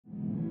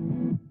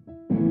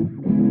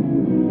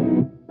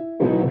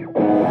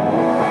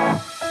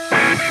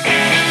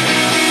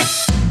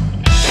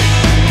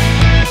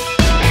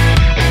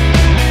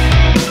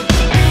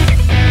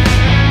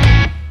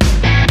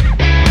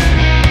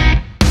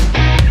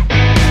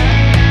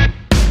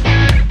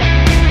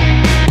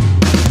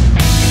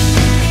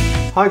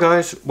Hi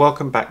guys,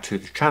 welcome back to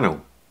the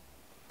channel.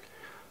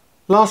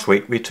 Last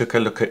week we took a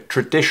look at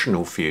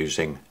traditional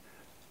fusing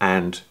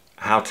and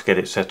how to get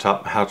it set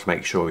up, how to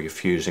make sure your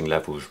fusing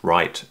level's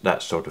right,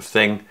 that sort of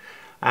thing.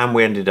 And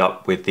we ended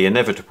up with the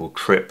inevitable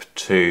trip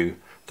to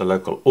the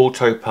local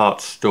auto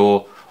parts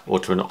store or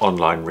to an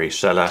online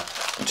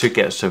reseller to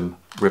get some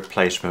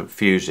replacement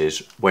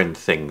fuses when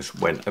things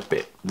went a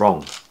bit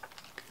wrong.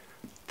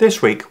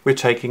 This week we're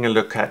taking a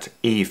look at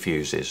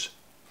E-fuses.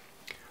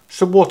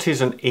 So what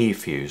is an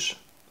E-fuse?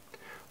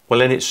 Well,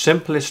 in its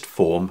simplest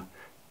form,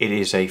 it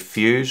is a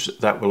fuse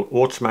that will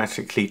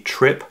automatically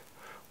trip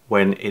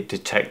when it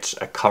detects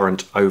a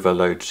current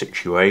overload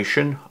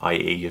situation,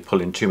 i.e. you're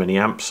pulling too many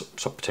amps,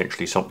 so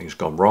potentially something's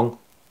gone wrong.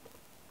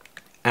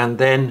 And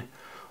then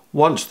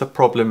once the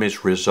problem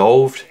is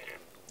resolved,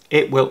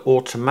 it will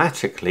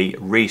automatically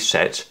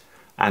reset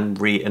and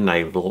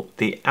re-enable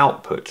the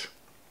output.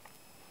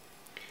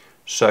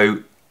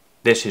 So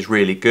this is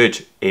really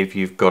good if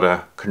you've got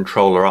a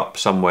controller up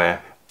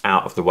somewhere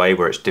out of the way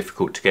where it's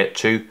difficult to get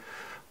to,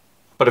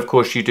 but of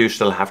course you do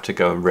still have to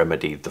go and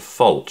remedy the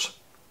fault.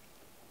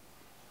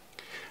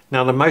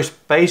 Now the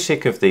most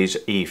basic of these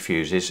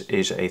E-fuses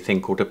is a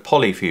thing called a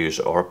polyfuse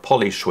or a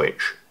poly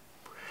switch,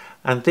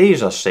 and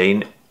these are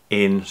seen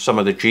in some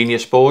of the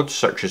Genius boards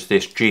such as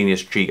this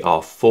Genius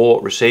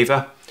GR4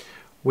 receiver.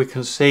 We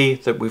can see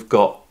that we've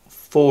got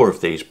 4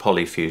 of these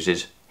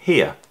polyfuses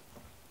here.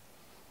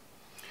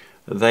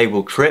 They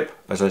will trip,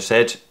 as I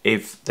said,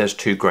 if there's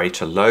too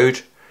great a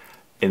load.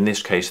 In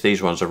this case,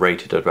 these ones are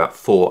rated at about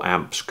 4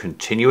 amps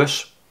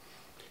continuous.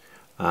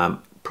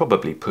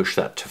 Probably push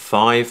that to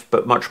 5,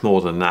 but much more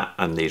than that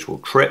and these will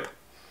trip.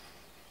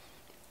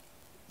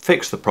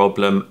 Fix the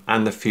problem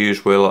and the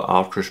fuse will,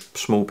 after a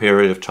small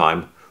period of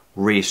time,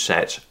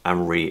 reset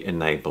and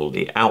re-enable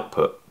the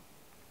output.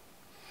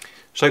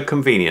 So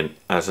convenient.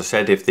 As I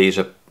said, if these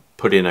are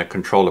put in a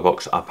controller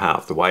box up out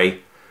of the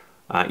way,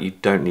 you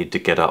don't need to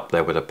get up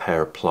there with a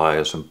pair of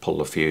pliers and pull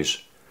the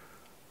fuse.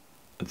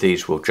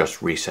 These will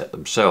just reset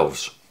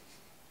themselves.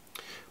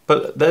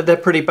 But they're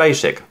pretty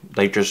basic.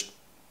 They just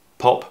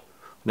pop,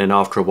 and then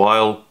after a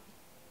while,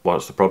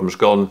 once the problem's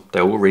gone,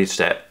 they will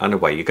reset and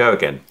away you go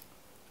again.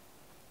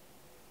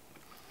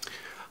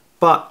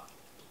 But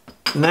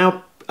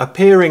now,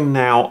 appearing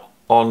now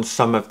on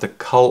some of the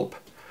Kulp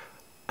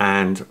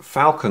and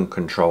Falcon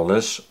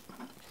controllers,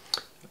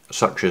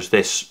 such as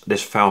this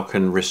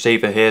Falcon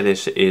receiver here,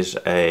 this is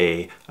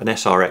an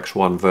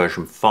SRX1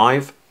 version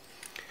 5.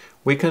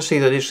 We can see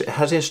that it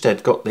has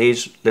instead got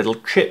these little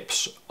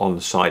chips on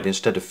the side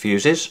instead of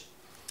fuses,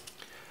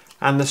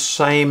 and the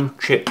same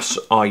chips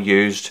are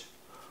used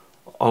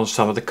on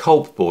some of the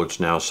Kulp boards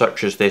now,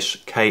 such as this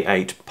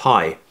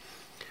K8-Pi.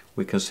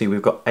 We can see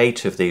we've got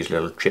 8 of these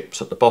little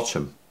chips at the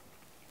bottom.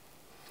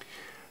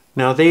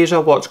 Now these are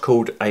what's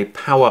called a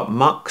power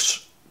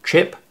mux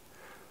chip,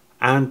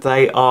 and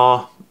they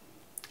are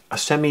a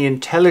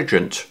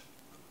semi-intelligent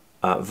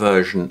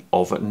version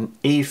of an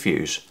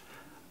E-fuse,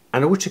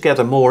 and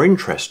altogether more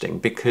interesting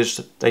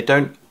because they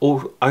don't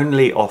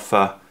only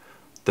offer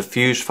the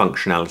fuse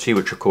functionality,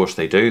 which of course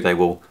they do. They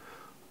will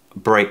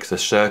break the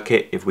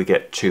circuit if we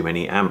get too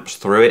many amps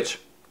through it,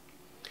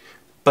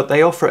 but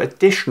they offer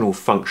additional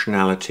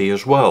functionality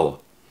as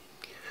well.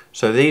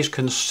 So these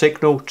can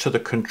signal to the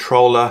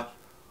controller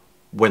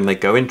when they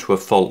go into a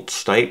fault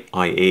state,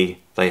 i.e.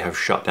 they have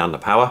shut down the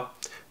power.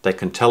 They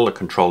can tell the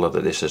controller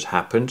that this has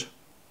happened.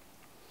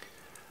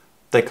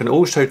 They can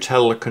also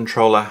tell the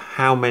controller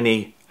how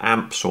many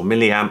amps or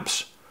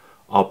milliamps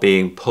are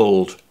being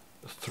pulled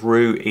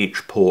through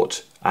each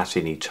port at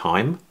any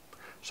time.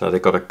 So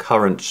they've got a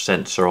current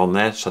sensor on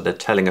there, so they're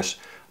telling us,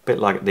 a bit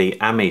like the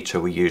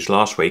ammeter we used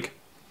last week,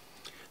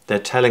 they're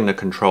telling the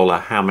controller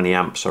how many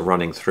amps are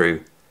running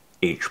through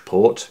each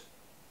port.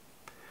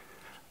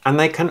 And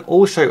they can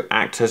also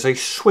act as a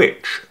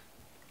switch,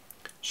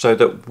 so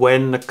that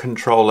when the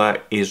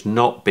controller is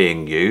not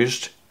being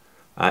used,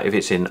 if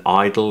it's in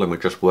idle and we're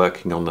just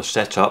working on the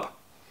setup,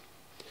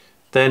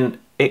 then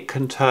it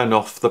can turn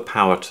off the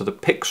power to the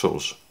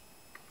pixels.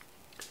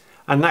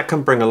 And that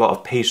can bring a lot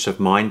of peace of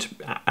mind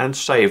and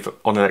save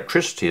on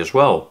electricity as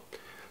well.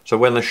 So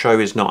when the show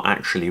is not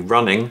actually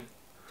running,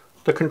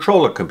 the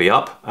controller can be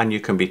up and you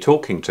can be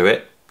talking to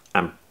it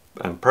and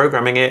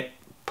programming it,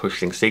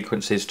 pushing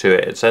sequences to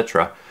it,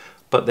 etc.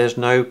 But there's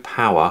no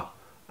power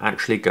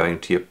actually going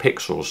to your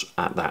pixels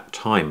at that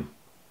time.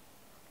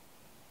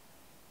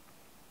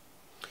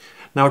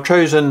 Now I've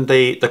chosen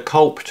the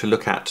Kulp to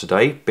look at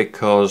today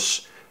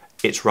because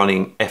it's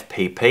running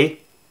FPP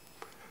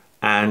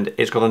and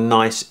it's got a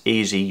nice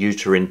easy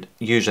user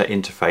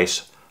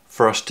interface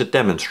for us to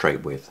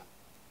demonstrate with.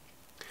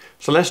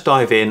 So let's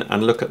dive in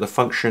and look at the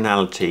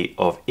functionality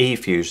of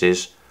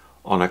E-fuses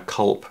on a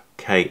Kulp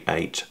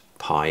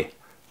K8-Pi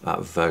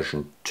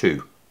version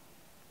 2.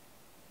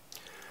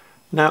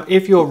 Now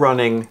if you're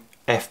running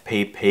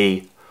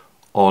FPP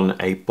on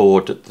a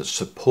board that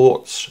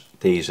supports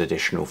these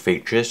additional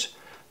features,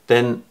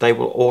 then they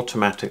will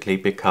automatically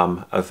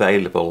become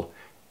available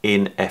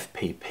in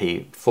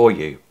FPP for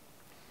you.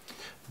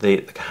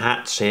 The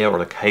hats here, or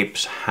the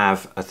capes,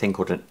 have a thing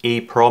called an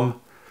EEPROM,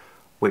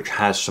 which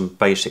has some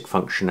basic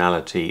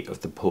functionality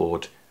of the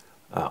board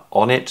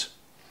on it.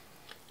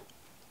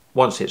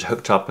 Once it's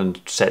hooked up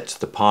and set to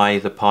the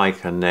Pi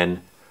can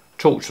then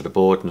talk to the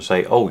board and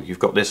say, oh, you've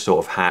got this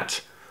sort of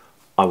hat,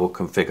 I will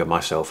configure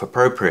myself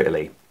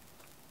appropriately.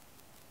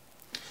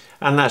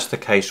 And that's the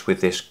case with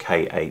this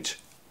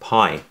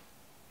K8-Pi.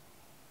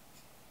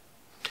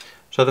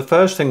 So the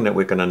first thing that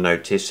we're going to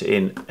notice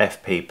in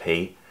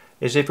FPP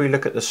is if we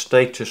look at the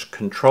status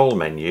control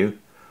menu,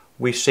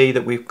 we see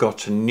that we've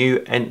got a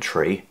new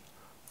entry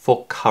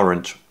for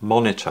current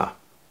monitor.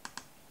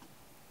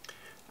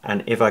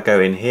 And if I go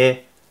in here,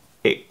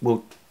 it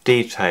will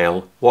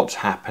detail what's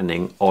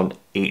happening on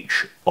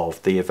each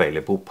of the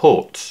available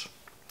ports.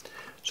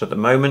 So at the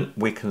moment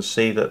we can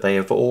see that they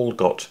have all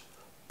got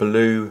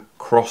blue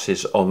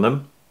crosses on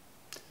them,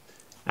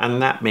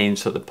 and that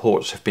means that the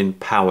ports have been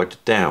powered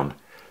down.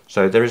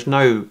 So there is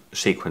no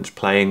sequence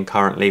playing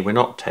currently, we're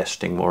not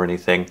testing or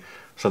anything,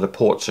 so the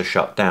ports are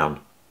shut down.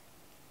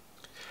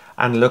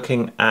 And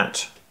looking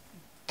at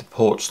the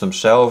ports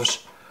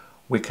themselves,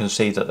 we can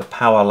see that the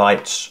power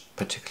lights,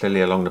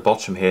 particularly along the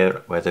bottom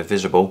here where they're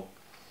visible,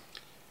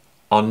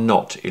 are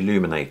not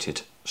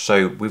illuminated.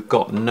 So we've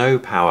got no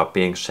power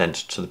being sent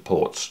to the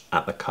ports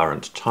at the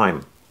current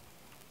time.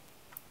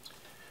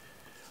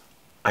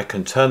 I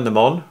can turn them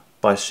on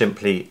by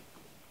simply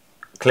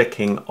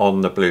clicking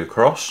on the blue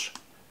cross,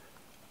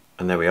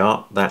 and there we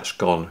are, that's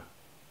gone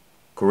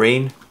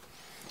green.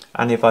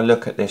 And if I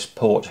look at this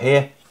port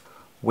here,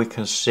 we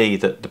can see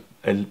that the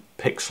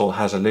pixel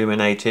has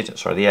illuminated,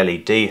 sorry, the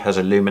LED has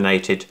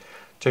illuminated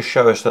to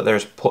show us that there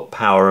is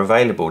power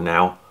available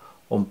now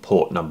on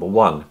port number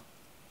 1.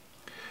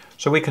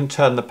 So we can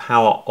turn the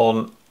power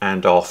on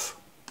and off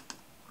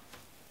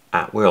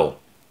at will.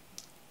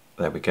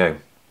 There we go.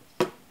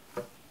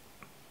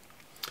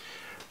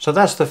 So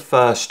that's the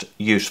first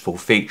useful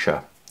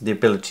feature, the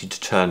ability to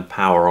turn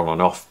power on and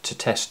off to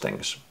test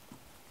things.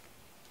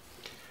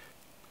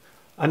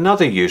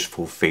 Another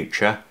useful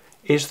feature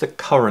is the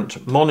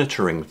current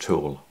monitoring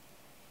tool.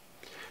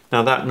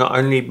 Now that not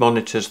only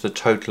monitors the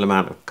total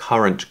amount of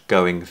current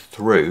going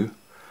through,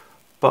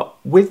 but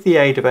with the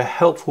aid of a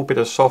helpful bit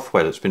of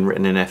software that's been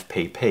written in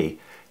FPP,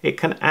 it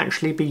can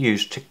actually be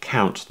used to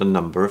count the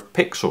number of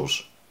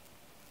pixels.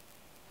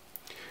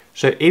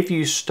 So if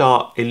you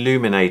start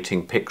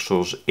illuminating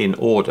pixels in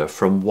order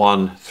from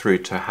 1 through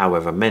to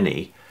however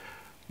many,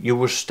 you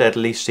will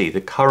steadily see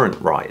the current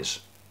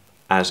rise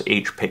as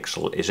each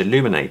pixel is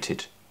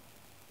illuminated.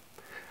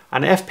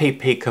 And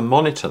FPP can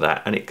monitor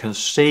that, and it can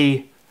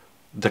see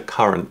the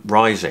current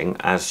rising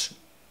as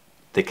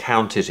the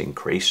count is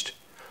increased,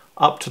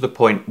 up to the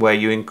point where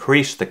you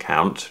increase the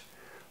count,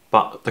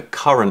 but the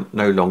current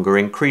no longer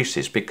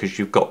increases because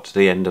you've got to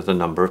the end of the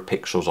number of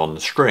pixels on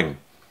the string.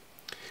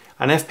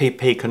 And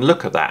FPP can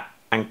look at that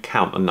and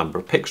count the number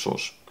of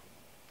pixels.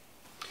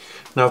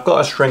 Now I've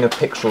got a string of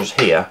pixels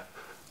here,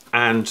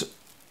 and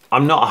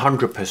I'm not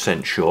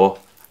 100% sure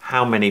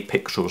how many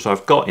pixels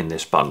I've got in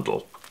this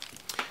bundle.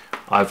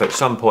 I've at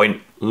some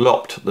point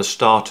lopped the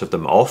start of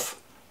them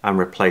off and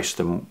replaced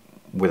them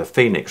with a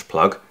Phoenix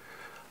plug,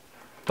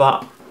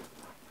 but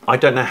I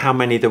don't know how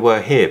many there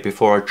were here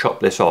before I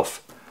chopped this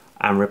off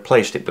and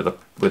replaced it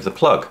with the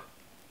plug.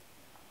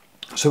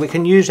 So we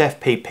can use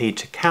FPP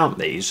to count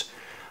these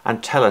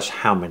and tell us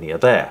how many are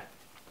there.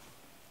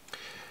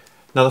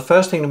 Now the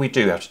first thing that we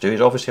do have to do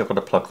is, obviously I've got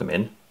to plug them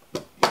in,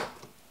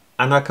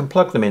 and I can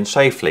plug them in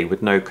safely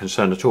with no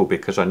concern at all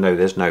because I know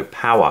there's no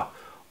power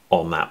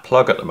on that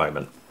plug at the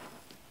moment.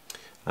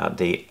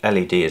 The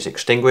LED is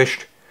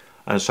extinguished,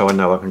 and so I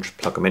know I can just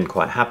plug them in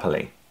quite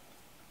happily.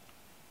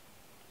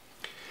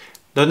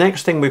 The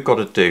next thing we've got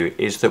to do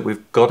is that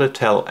we've got to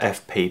tell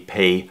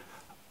FPP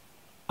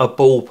a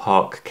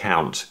ballpark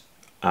count,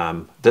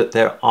 that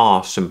there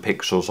are some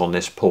pixels on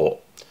this port,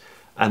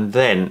 and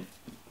then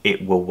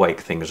it will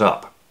wake things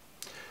up.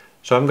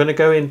 So I'm going to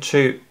go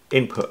into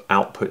Input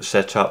Output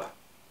Setup,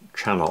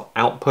 Channel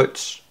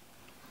Outputs.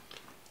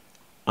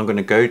 I'm going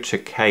to go to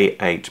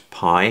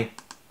K8-Pi,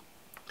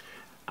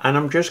 and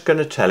I'm just going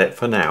to tell it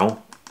for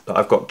now that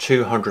I've got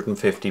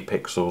 250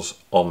 pixels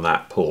on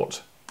that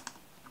port.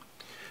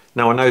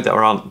 Now I know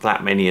there aren't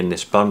that many in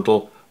this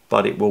bundle,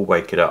 but it will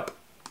wake it up.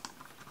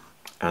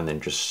 And then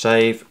just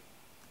save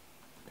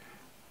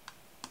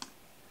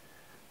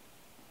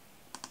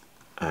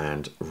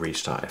and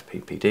restart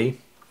FPPD.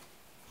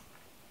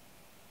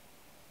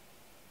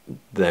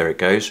 There it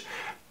goes.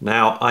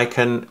 Now I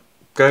can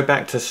go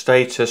back to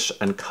status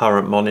and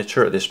current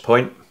monitor at this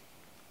point,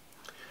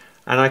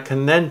 and I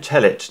can then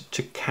tell it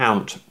to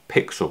count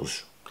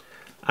pixels,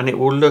 and it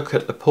will look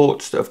at the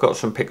ports that have got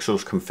some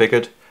pixels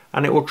configured,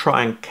 and it will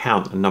try and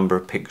count the number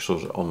of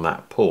pixels on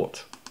that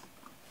port.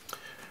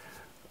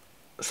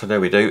 So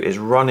there we do, it's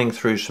running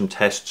through some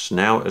tests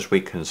now, as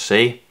we can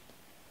see.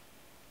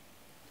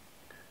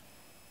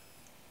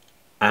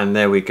 And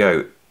there we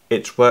go,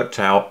 it's worked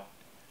out.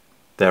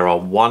 There are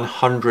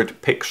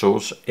 100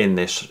 pixels in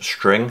this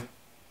string.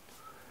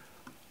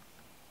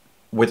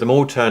 with them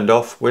all turned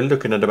off, we're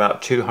looking at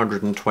about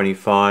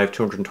 225,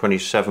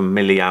 227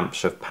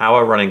 milliamps of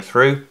power running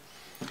through,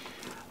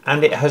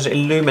 and it has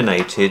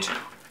illuminated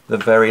the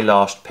very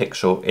last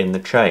pixel in the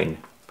chain,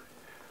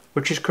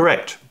 which is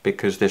correct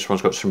because this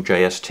one's got some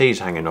JSTs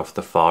hanging off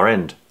the far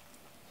end.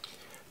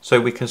 So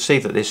we can see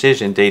that this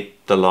is indeed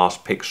the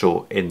last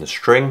pixel in the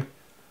string,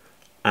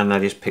 and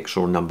that is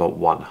pixel number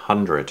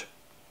 100.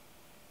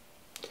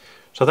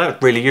 So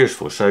that's really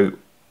useful. So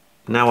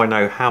now I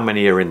know how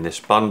many are in this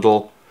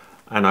bundle,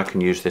 and I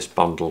can use this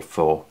bundle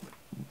for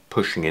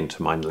pushing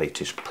into my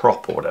latest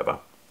prop or whatever.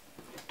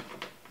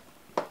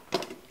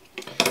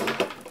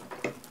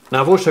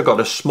 Now I've also got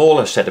a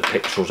smaller set of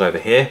pixels over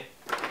here,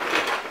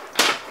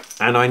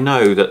 and I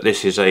know that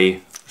this is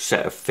a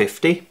set of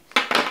 50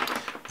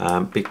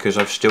 because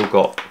I've still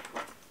got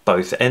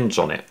both ends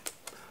on it,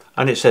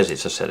 and it says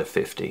it's a set of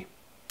 50.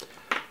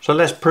 So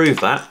let's prove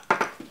that.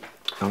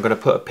 I'm going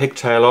to put a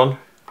pigtail on.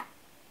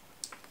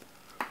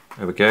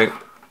 There we go.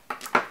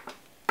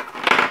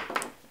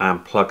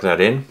 And plug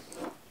that in.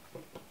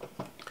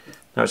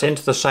 Now it's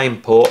into the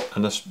same port,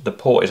 and the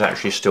port is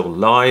actually still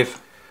live,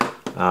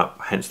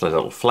 hence the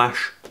little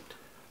flash.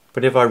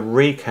 But if I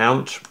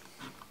recount,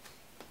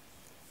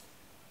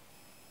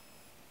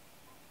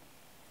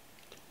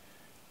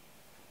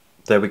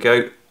 there we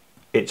go.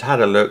 It's had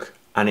a look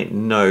and it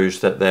knows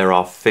that there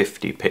are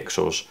 50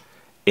 pixels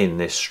in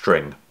this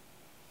string.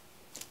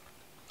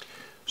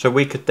 So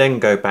we could then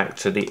go back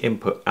to the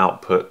input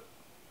output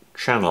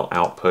channel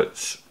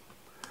outputs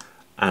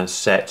and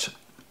set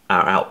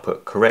our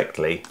output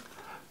correctly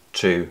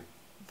to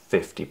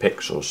 50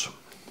 pixels.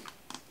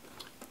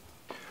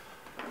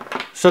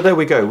 So there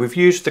we go. We've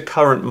used the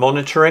current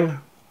monitoring,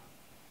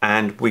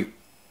 and we've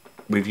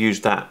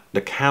used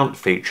the count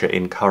feature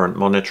in current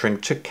monitoring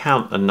to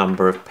count the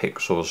number of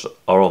pixels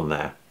are on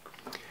there.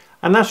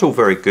 And that's all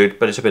very good,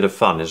 but it's a bit of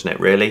fun, isn't it,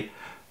 really?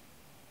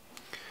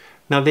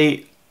 Now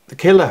the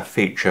killer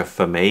feature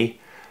for me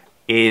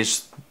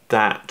is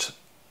that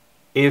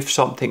if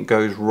something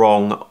goes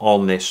wrong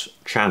on this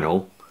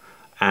channel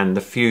and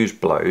the fuse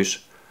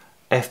blows,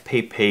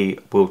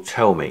 FPP will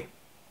tell me.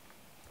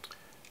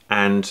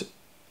 And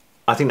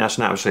I think that's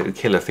an absolutely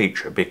killer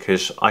feature,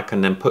 because I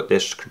can then put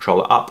this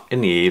controller up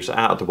in the eaves,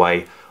 out of the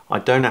way. I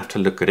don't have to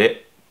look at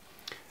it,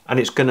 and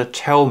it's going to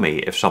tell me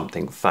if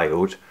something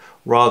failed,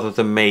 rather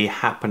than me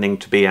happening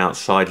to be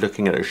outside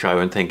looking at a show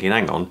and thinking,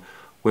 hang on,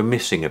 we're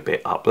missing a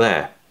bit up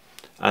there,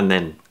 and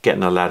then getting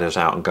the ladders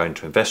out and going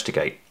to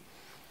investigate.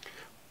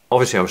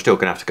 Obviously I'm still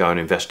going to have to go and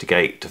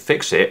investigate to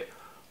fix it,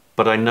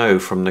 but I know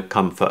from the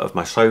comfort of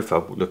my sofa,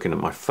 looking at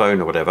my phone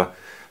or whatever,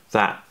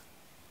 that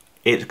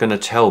it's going to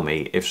tell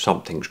me if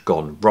something's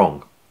gone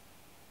wrong.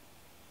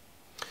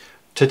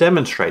 To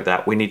demonstrate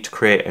that, we need to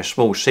create a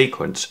small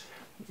sequence,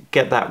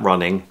 get that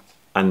running,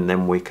 and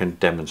then we can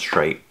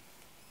demonstrate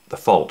the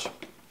fault.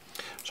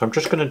 So I'm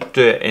just going to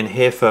do it in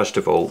here first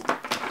of all.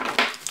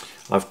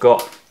 I've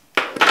got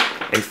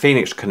a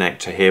Phoenix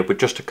connector here with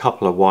just a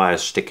couple of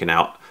wires sticking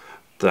out,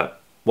 that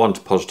one's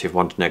positive,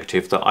 one's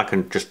negative, that I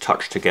can just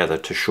touch together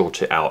to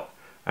short it out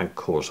and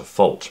cause a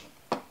fault.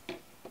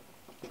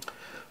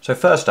 So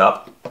first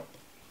up,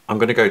 I'm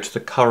going to go to the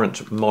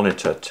current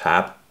monitor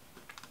tab,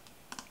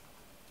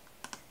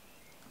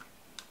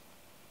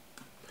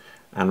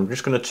 and I'm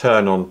just going to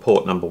turn on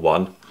port number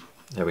 1.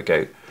 There we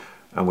go,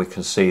 and we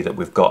can see that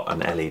we've got an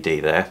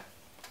LED there.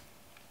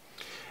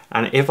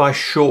 And if I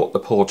short the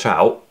port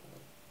out,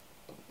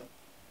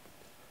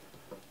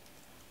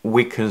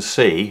 we can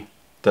see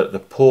that the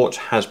port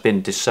has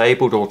been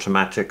disabled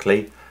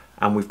automatically,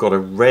 and we've got a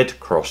red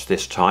cross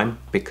this time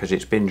because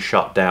it's been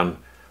shut down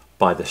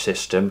by the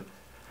system,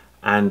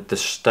 and the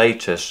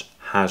status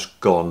has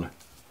gone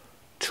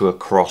to a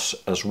cross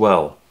as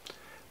well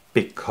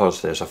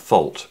because there's a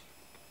fault.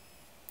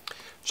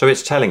 So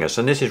it's telling us,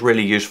 and this is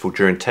really useful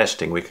during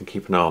testing. We can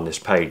keep an eye on this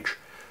page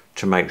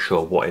to make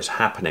sure what is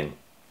happening.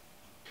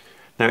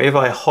 Now if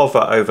I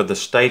hover over the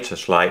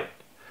status light,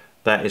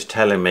 that is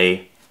telling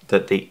me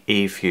that the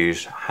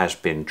E-fuse has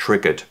been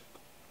triggered.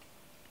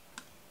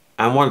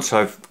 And once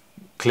I've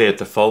cleared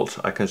the fault,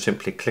 I can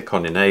simply click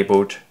on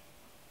enabled,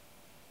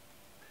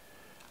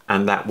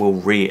 and that will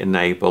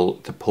re-enable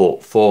the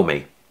port for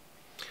me.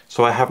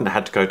 So I haven't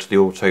had to go to the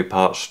auto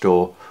parts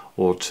store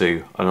or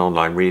to an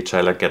online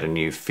retailer, get a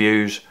new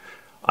fuse.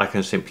 I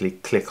can simply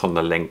click on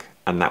the link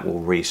and that will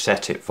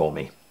reset it for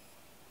me.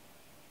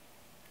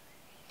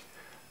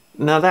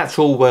 Now that's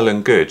all well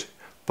and good,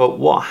 but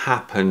what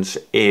happens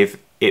if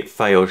it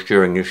fails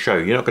during your show?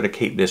 You're not going to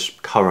keep this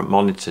current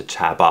monitor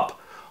tab up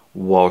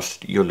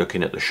whilst you're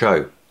looking at the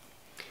show.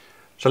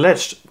 So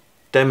let's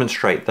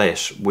demonstrate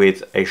this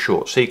with a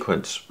short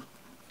sequence.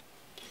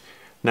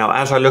 Now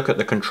as I look at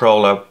the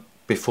controller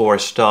before I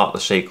start the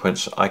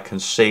sequence, I can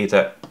see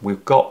that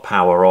we've got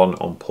power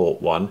on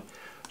port 1.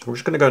 So we're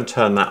just going to go and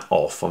turn that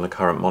off on the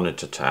current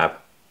monitor tab.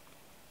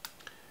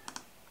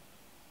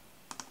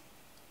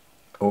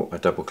 Oh, I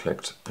double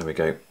clicked. There we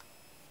go.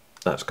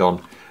 That's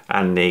gone.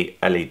 And the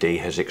LED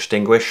has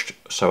extinguished,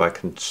 so I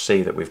can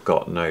see that we've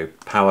got no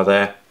power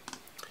there.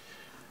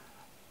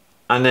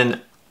 And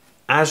then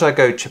as I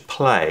go to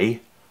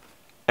play,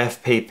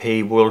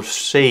 FPP will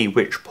see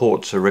which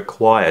ports are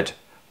required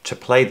to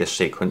play this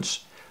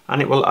sequence,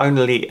 and it will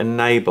only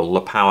enable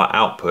the power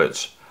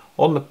outputs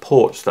on the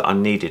ports that are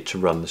needed to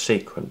run the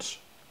sequence.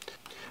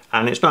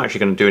 And it's not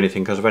actually going to do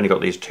anything because I've only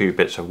got these 2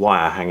 bits of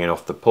wire hanging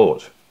off the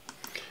port.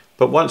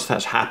 But once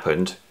that's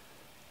happened,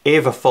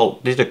 if a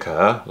fault did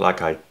occur,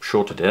 like I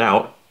shorted it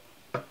out,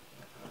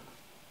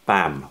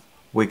 bam,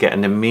 we get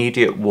an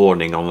immediate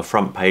warning on the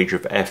front page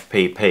of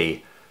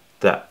FPP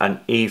that an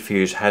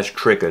E-fuse has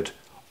triggered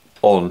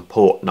on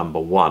port number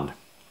 1.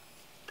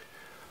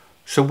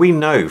 So we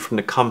know from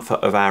the comfort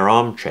of our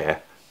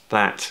armchair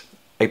that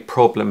a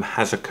problem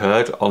has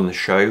occurred on the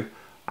show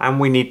and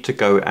we need to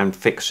go and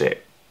fix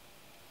it.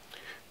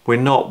 We're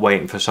not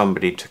waiting for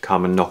somebody to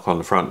come and knock on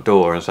the front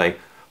door and say,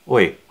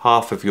 "Oi,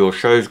 half of your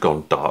show's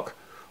gone dark,"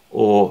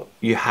 or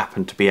you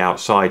happen to be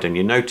outside and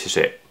you notice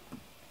it.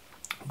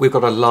 We've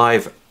got a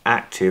live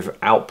active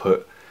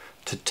output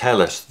to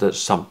tell us that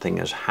something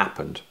has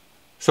happened.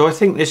 So I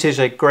think this is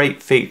a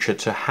great feature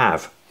to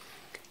have.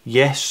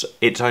 Yes,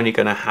 it's only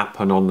going to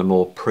happen on the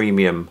more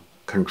premium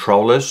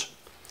controllers.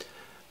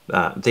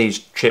 These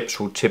chips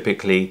will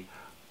typically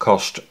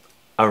cost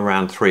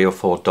around $3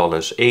 or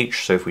 $4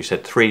 each. So if we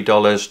said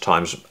 $3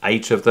 times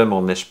 8 of them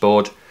on this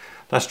board,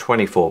 that's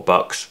 24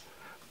 bucks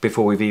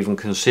before we've even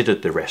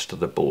considered the rest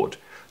of the board.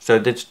 So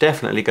there's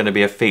definitely going to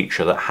be a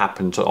feature that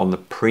happens on the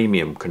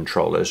premium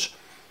controllers.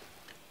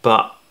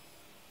 But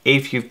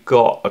if you've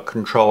got a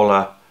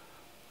controller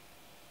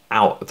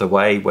out of the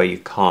way where you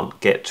can't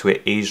get to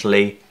it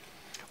easily,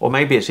 or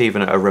maybe it's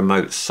even at a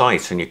remote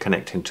site and you're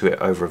connecting to it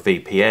over a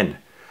VPN,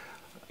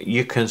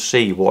 you can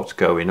see what's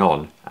going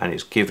on and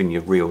it's giving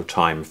you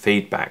real-time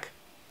feedback.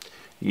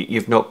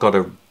 You've not got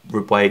to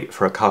wait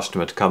for a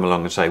customer to come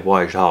along and say,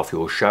 "Why is half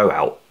your show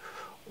out?"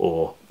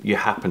 or you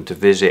happen to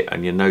visit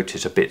and you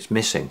notice a bit's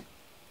missing.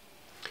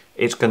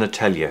 It's going to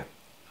tell you,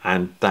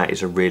 and that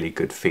is a really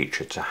good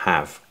feature to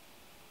have.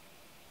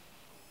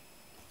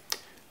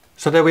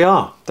 So there we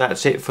are,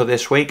 that's it for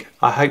this week.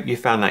 I hope you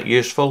found that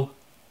useful.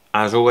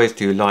 As always,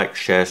 do like,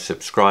 share,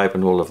 subscribe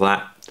and all of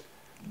that,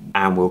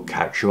 and we'll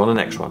catch you on the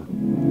next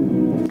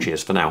one.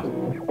 Cheers for now.